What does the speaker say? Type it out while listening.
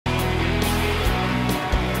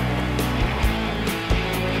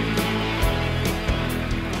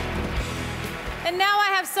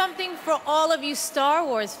something for all of you Star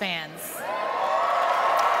Wars fans.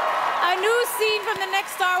 A new scene from the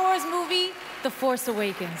next Star Wars movie, The Force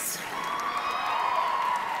Awakens.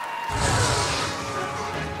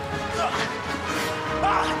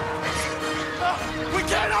 We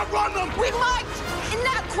can't outrun them! We might! In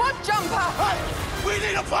that quad jumper! Hey! We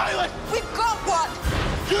need a pilot! We've got one!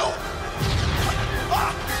 You!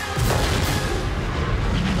 Ah!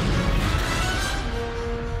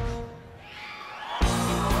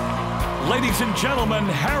 Ladies and gentlemen,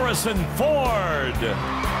 Harrison Ford.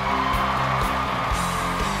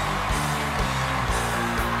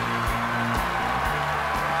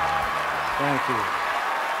 Thank you.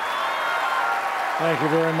 Thank you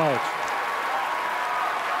very much.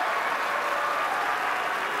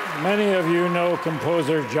 Many of you know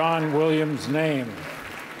composer John Williams' name,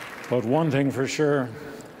 but one thing for sure,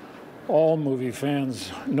 all movie fans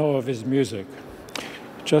know of his music.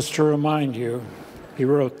 Just to remind you, he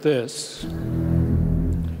wrote this.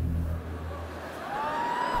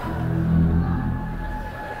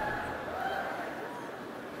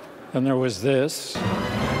 And there was this.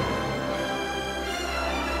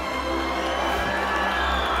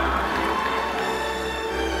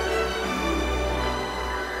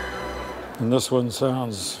 And this one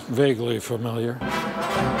sounds vaguely familiar.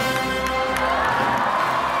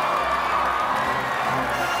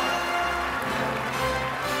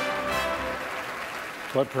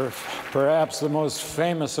 But perhaps the most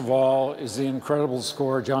famous of all is the incredible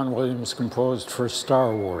score John Williams composed for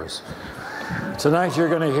Star Wars. Tonight you're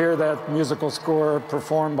going to hear that musical score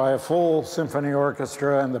performed by a full symphony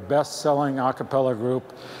orchestra and the best-selling a cappella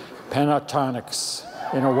group, Pentatonix,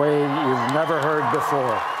 in a way you've never heard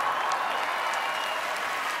before.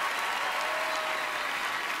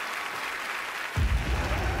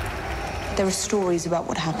 There are stories about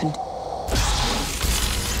what happened.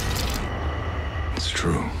 It's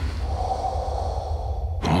true.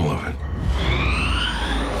 All of it.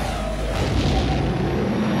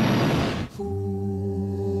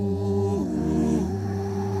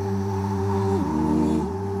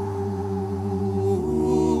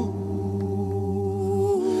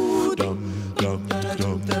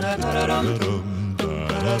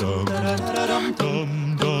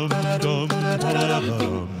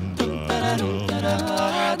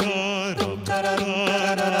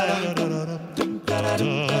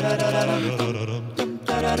 Da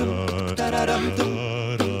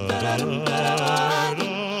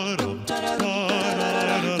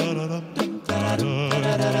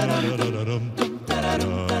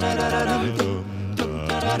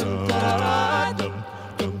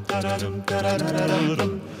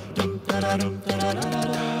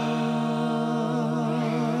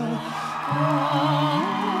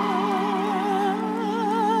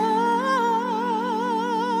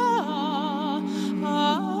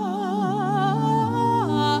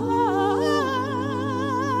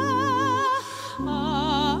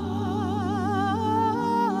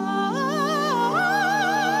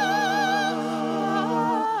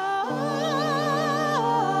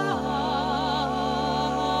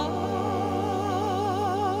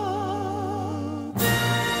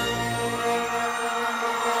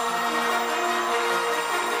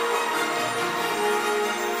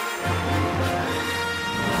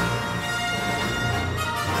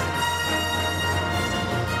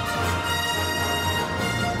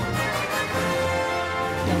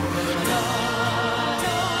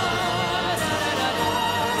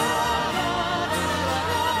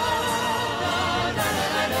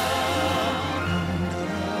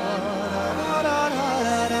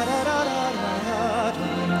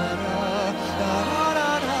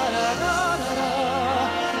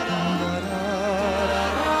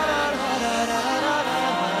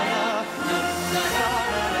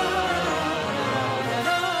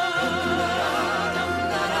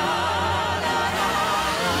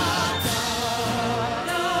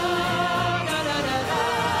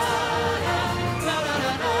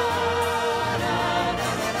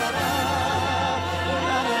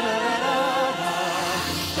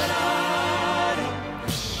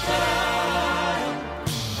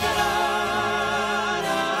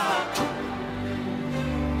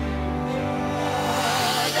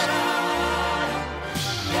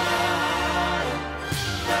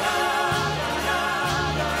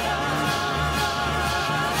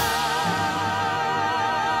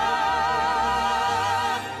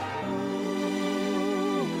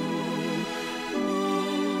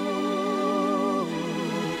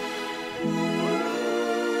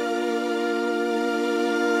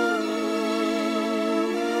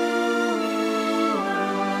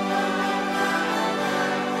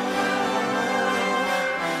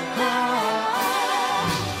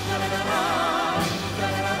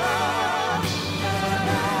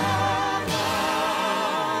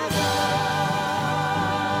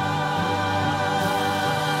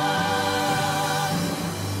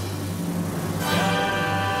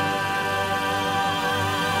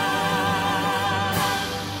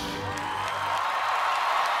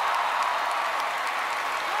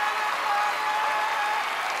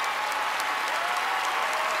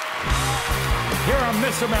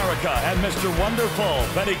Miss America and Mr. Wonderful,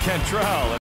 Betty Cantrell.